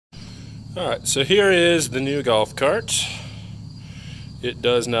Alright, so here is the new golf cart. It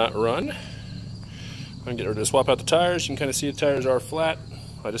does not run. I'm going to get ready to swap out the tires. You can kind of see the tires are flat.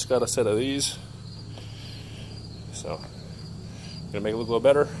 I just got a set of these. So, I'm going to make it look a little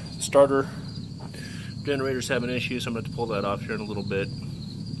better. The starter generator's having issues, so I'm going to have to pull that off here in a little bit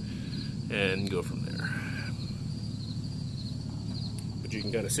and go from there. But you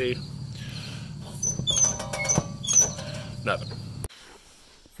can kind of see nothing.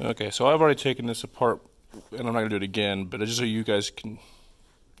 Okay, so I've already taken this apart, and I'm not going to do it again, but just so you guys can,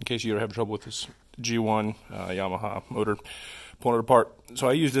 in case you ever have trouble with this G1 Yamaha motor, pulling it apart. So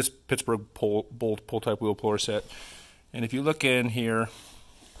I use this Pittsburgh bolt pull type wheel puller set, and if you look in here,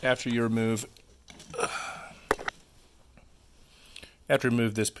 after you remove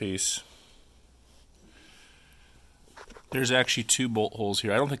this piece, there's actually two bolt holes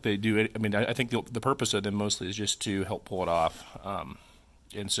here. I don't think they do it. I mean, I think the purpose of them mostly is just to help pull it off.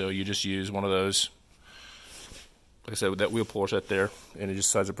 And so you just use one of those, like I said, with that wheel puller set there, and it just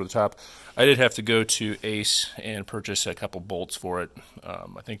slides up to the top. I did have to go to Ace and purchase a couple bolts for it.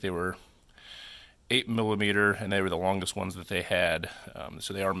 I think they were 8mm, and they were the longest ones that they had.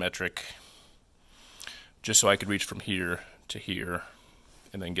 So they are metric, just so I could reach from here to here,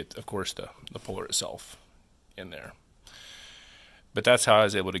 and then get, of course, the puller itself in there. But that's how I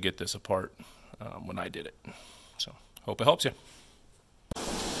was able to get this apart when I did it. So, hope it helps you.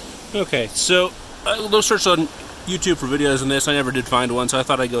 Okay, so I little search on YouTube for videos on this. I never did find one, so I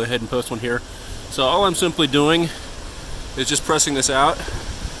thought I'd go ahead and post one here. So all I'm simply doing is just pressing this out.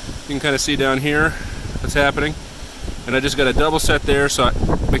 You can kind of see down here what's happening. And I just got a double set there, so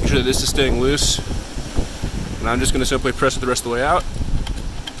making sure that this is staying loose. And I'm just going to simply press it the rest of the way out.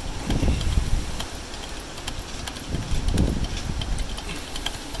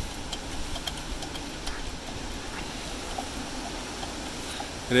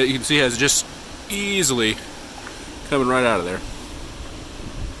 And you can see it has just easily coming right out of there.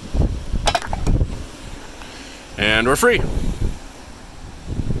 And we're free.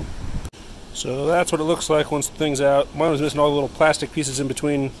 So that's what it looks like once the thing's out. Mine was missing all the little plastic pieces in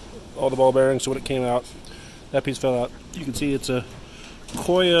between all the ball bearings, so when it came out, that piece fell out. You can see it's a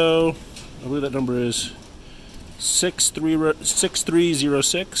Koyo, I believe that number is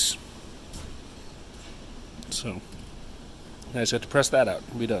 6306. So I just have to press that out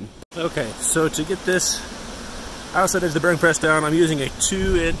and be done. Okay, so to get this outside edge of the bearing press down, I'm using a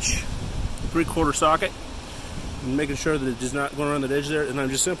 2-inch 3/4 socket and making sure that it is not going around the edge there, and I'm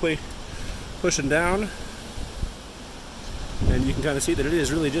just simply pushing down, and you can kind of see that it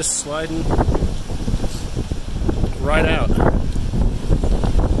is really just sliding right out.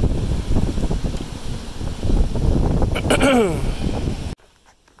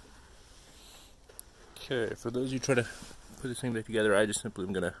 Okay, for those of you trying to put this thing back together, I just simply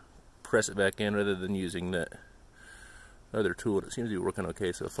am going to press it back in rather than using that other tool. It seems to be working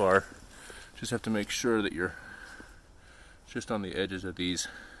okay so far. Just have to make sure that you're just on the edges of these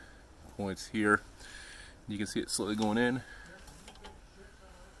points here. You can see it slowly going in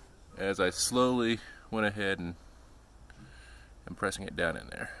as I slowly went ahead and I'm pressing it down in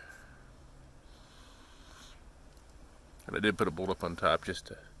there. And I did put a bolt up on top just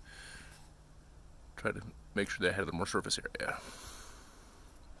to try to make sure that I had a little more surface area.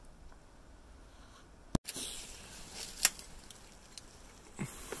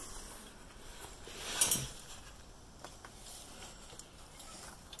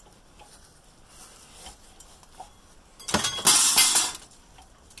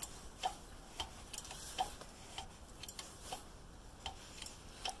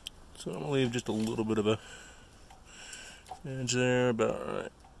 So I'm going to leave just a little bit of a edge there,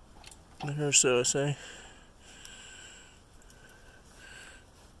 about right there or so, I say.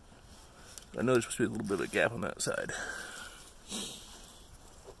 I know there's supposed to be a little bit of a gap on that side.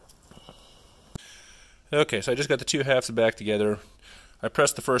 Okay, so I just got the two halves back together. I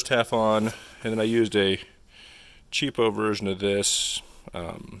pressed the first half on, and then I used a cheapo version of this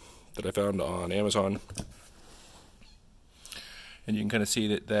that I found on Amazon. And you can kind of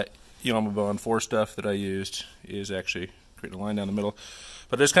see that Yamaha 4 stuff that I used is actually creating a line down the middle.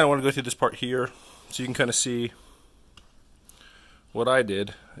 But I just kind of want to go through this part here so you can kind of see what I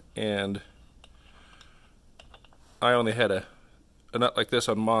did. And I only had a nut like this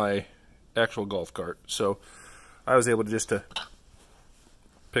on my actual golf cart, so I was able to just to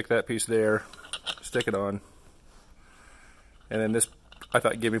pick that piece there, stick it on, and then this I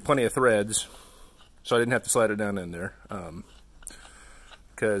thought gave me plenty of threads, so I didn't have to slide it down in there.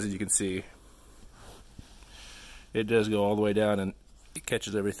 Because as you can see, it does go all the way down and it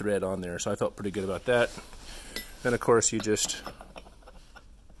catches every thread on there, so I felt pretty good about that. Then of course you just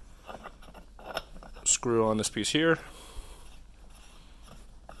screw on this piece here.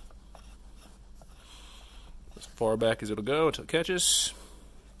 As far back as it'll go until it catches.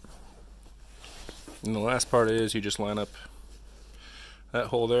 And the last part is you just line up that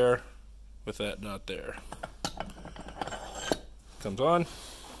hole there with that nut there. Comes on,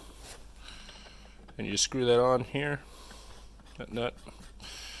 and you just screw that on here, that nut,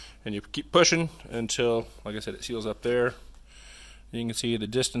 and you keep pushing until, like I said, it seals up there. You can see the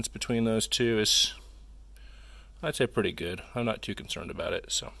distance between those two is, I'd say, pretty good. I'm not too concerned about it,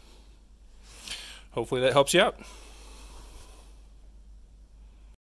 so hopefully that helps you out.